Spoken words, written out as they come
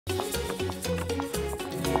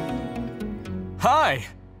Hi!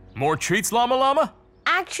 More treats, Llama Llama?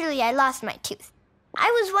 Actually, I lost my tooth. I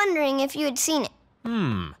was wondering if you had seen it.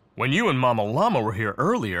 When you and Mama Llama were here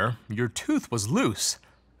earlier, your tooth was loose.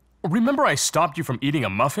 Remember I stopped you from eating a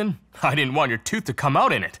muffin? I didn't want your tooth to come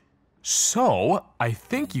out in it. So, I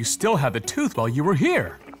think you still had the tooth while you were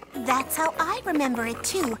here. That's how I remember it,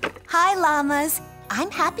 too. Hi, llamas. I'm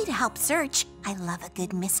happy to help search. I love a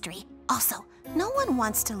good mystery. Also, no one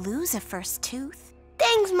wants to lose a first tooth.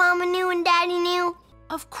 Thanks, Mama Gnu and Daddy Gnu.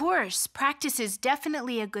 Of course, practice is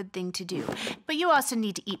definitely a good thing to do, but you also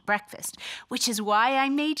need to eat breakfast, which is why I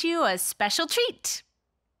made you a special treat.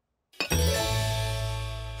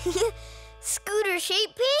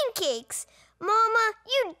 Scooter-shaped pancakes. Mama,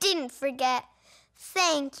 you didn't forget.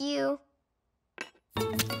 Thank you.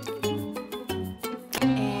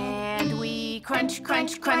 And we crunch,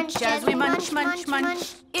 crunch, crunch as we munch, munch,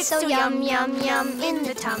 munch. It's So so yum, yum, yum, yum, yum in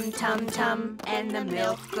the tum, tum, tum. And the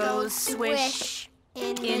milk goes swish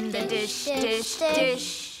in the dish, dish,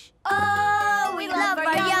 dish. Oh, we love our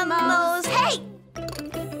yummos. Hey!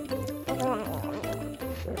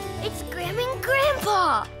 It's Grandma and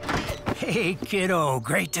Grandpa. Hey, kiddo,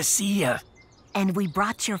 great to see ya. And we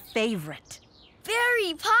brought your favorite.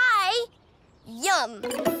 Berry pie. Yum.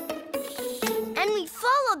 And we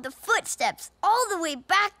followed the footsteps all the way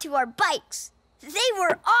back to our bikes. They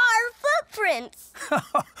were our footprints.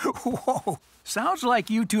 Whoa, sounds like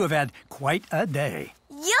you two have had quite a day.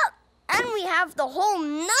 Yup. And we have the whole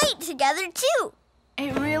night together, too.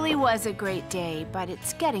 It really was a great day, but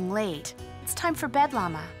it's getting late. It's time for bed,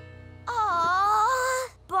 Llama. Aww,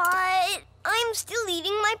 but I'm still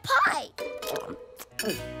eating my pie.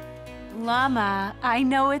 Llama, I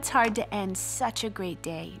know it's hard to end such a great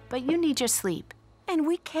day, but you need your sleep. And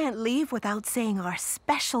we can't leave without saying our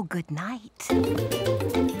special goodnight.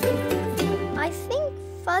 I think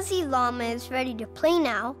Fuzzy Llama is ready to play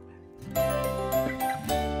now.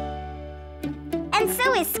 And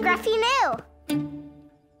so is Scruffy Moo.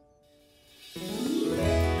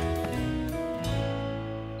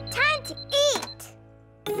 Time to eat!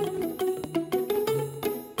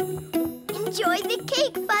 Enjoy the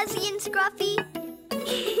cake, Fuzzy and Scruffy.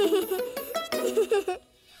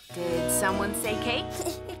 Did someone say cake?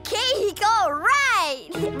 Cake, all right!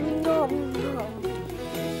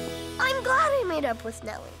 I'm glad I made up with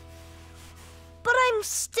Nelly. But I'm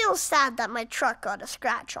still sad that my truck got a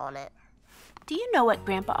scratch on it. Do you know what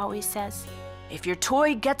Grandpa always says? If your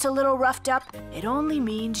toy gets a little roughed up, it only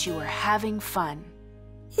means you were having fun.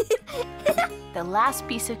 The last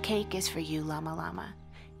piece of cake is for you, Llama Llama.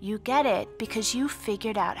 You get it because you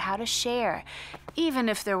figured out how to share, even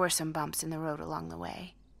if there were some bumps in the road along the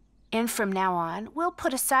way. And from now on, we'll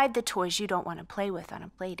put aside the toys you don't want to play with on a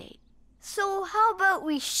play date. So how about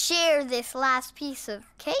we share this last piece of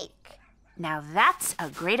cake? Now that's a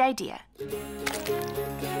great idea.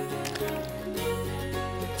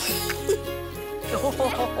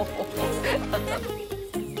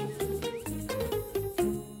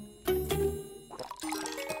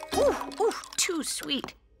 Ooh, too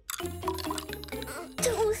sweet.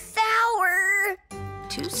 Too sour.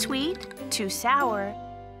 Too sweet, too sour.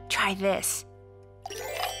 Try this.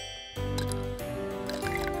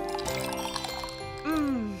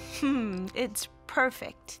 It's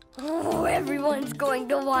perfect. Oh, everyone's going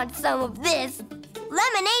to want some of this.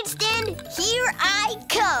 Lemonade stand, here I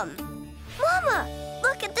come. Mama,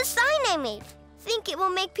 look at the sign I made. Think it will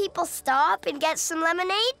make people stop and get some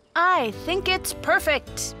lemonade? I think it's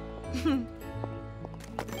perfect.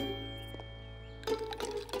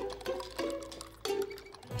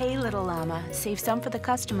 Hey, little llama, save some for the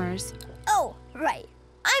customers. Oh, right.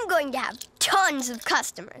 I'm going to have tons of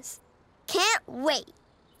customers. Can't wait.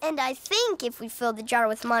 And I think if we fill the jar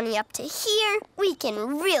with money up to here, we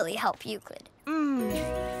can really help Euclid.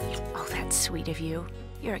 Oh, that's sweet of you.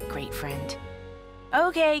 You're a great friend.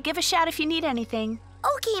 Okay, give a shout if you need anything.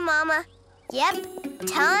 Okay, Mama. Yep,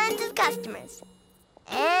 tons of customers.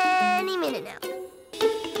 Any minute now.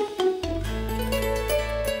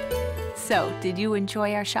 So, did you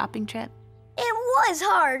enjoy our shopping trip? It was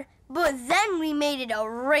hard, but then we made it a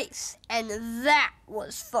race, and that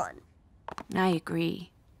was fun. I agree.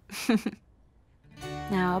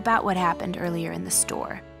 Now, about what happened earlier in the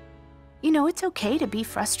store. You know, it's okay to be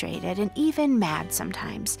frustrated and even mad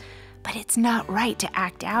sometimes, but it's not right to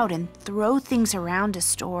act out and throw things around a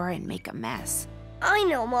store and make a mess. I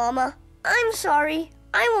know, Mama. I'm sorry.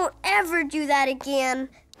 I won't ever do that again.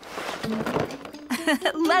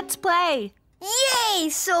 Let's play. Yay!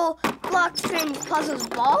 So, blocks, trains, puzzles,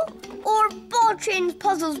 ball? Or ball, trains,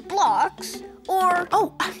 puzzles, blocks? Or...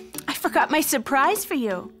 Oh, I forgot my surprise for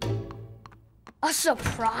you. A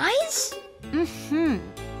surprise?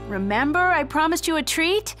 Remember I promised you a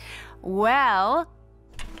treat? Well,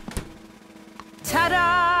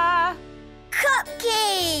 ta-da!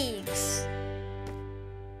 Cupcakes!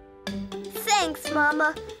 Thanks,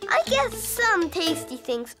 Mama. I guess some tasty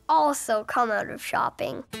things also come out of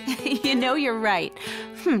shopping. You know you're right.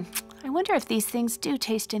 I wonder if these things do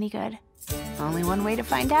taste any good. Only one way to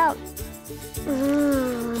find out.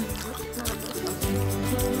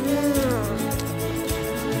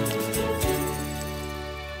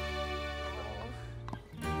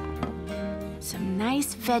 Some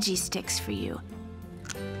nice veggie sticks for you.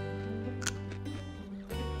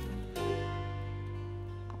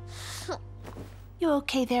 You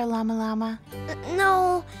okay there, Llama Llama?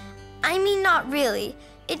 No, I mean not really.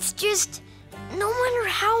 It's just, no matter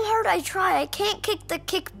how hard I try, I can't kick the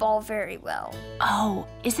kickball very well. Oh,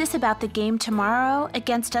 is this about the game tomorrow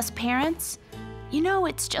against us parents? You know,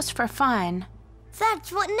 it's just for fun.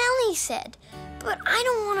 That's what Nelly said, but I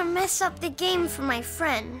don't want to mess up the game for my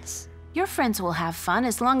friends. Your friends will have fun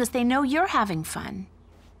as long as they know you're having fun.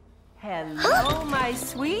 Hello, my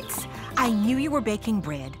sweets. I knew you were baking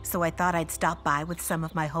bread, so I thought I'd stop by with some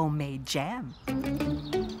of my homemade jam.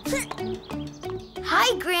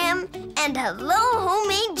 Hi, Gram, and hello,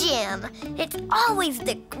 homemade jam. It's always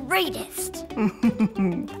the greatest.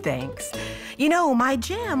 Thanks. You know, my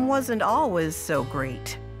jam wasn't always so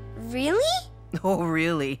great. Really? Oh,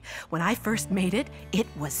 really? When I first made it, it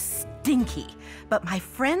was stinky. But my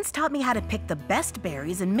friends taught me how to pick the best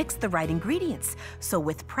berries and mix the right ingredients. So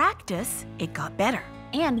with practice, it got better.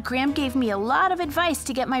 And Gram gave me a lot of advice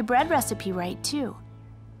to get my bread recipe right, too.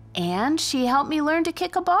 And she helped me learn to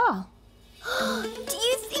kick a ball. Do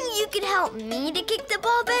you think you could help me to kick the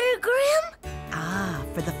ball better, Gram? Ah,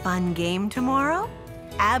 for the fun game tomorrow?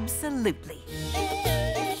 Absolutely.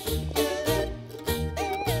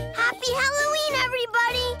 Happy Halloween,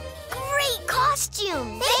 everybody! Great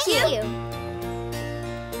costume! Thank you!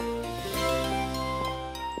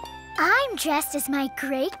 I'm dressed as my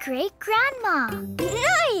great-great-grandma.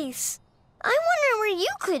 Nice! I wonder where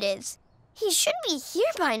Euclid is. He should be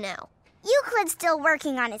here by now. Euclid's still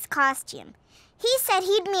working on his costume. He said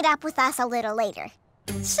he'd meet up with us a little later.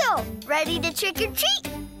 So, ready to trick or treat?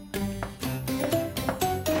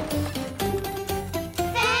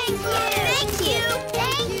 Thank you! Thank you!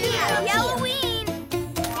 Thank you! Happy Halloween!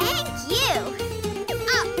 Thank you!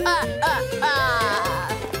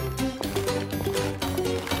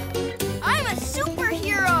 I'm a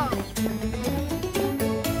superhero!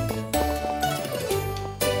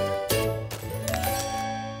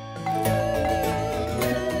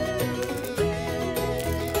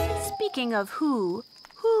 Speaking of who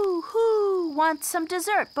wants some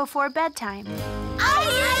dessert before bedtime? I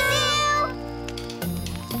do!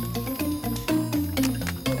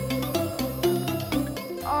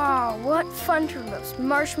 Oh, what fun to roast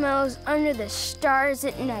marshmallows under the stars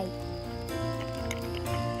at night.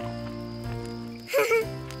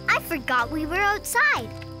 I forgot we were outside.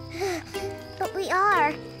 But we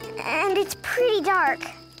are, and it's pretty dark.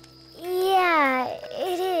 Yeah,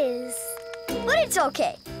 it is. But it's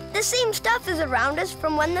okay. The same stuff is around us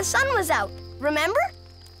from when the sun was out. Remember?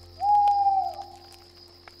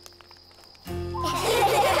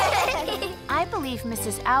 I believe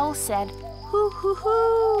Mrs. Owl said,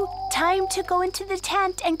 hoo, time to go into the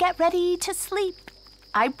tent and get ready to sleep.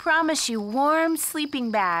 I promise you warm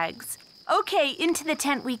sleeping bags. Okay, into the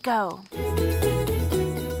tent we go.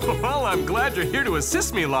 Well, I'm glad you're here to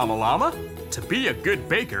assist me, Llama Llama. To be a good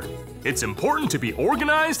baker, it's important to be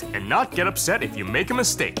organized and not get upset if you make a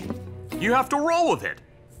mistake. You have to roll with it.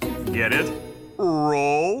 Get it?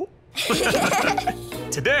 Roll.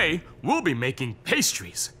 Today, we'll be making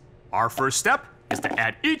pastries. Our first step is to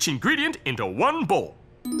add each ingredient into one bowl.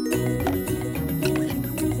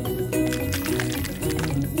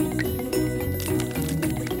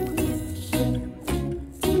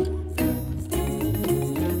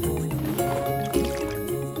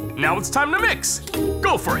 Now it's time to mix.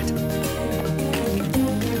 Go for it.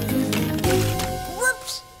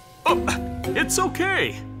 Whoops! Oh, it's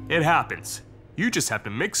okay. It happens. You just have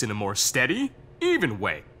to mix in a more steady, even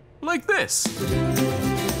way, like this.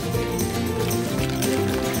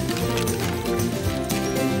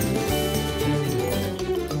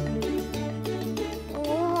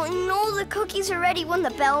 Oh, I know the cookies are ready when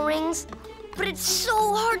the bell rings, but it's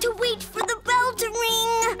so hard to wait for the bell to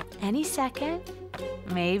ring. Any second,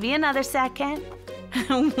 maybe another second.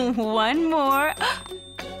 One more.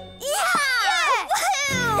 Yeah!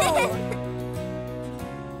 Woohoo!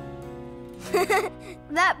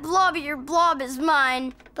 That blobbier blob is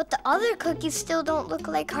mine, but the other cookies still don't look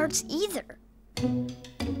like hearts either.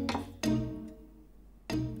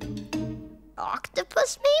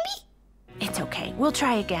 octopus, maybe? It's okay. We'll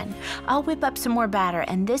try again. I'll whip up some more batter,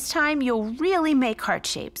 and this time you'll really make heart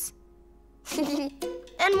shapes.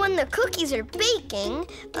 And when the cookies are baking,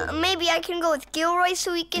 maybe I can go with Gilroy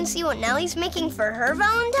so we can see what Nelly's making for her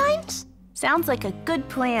Valentine's? Sounds like a good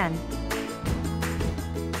plan.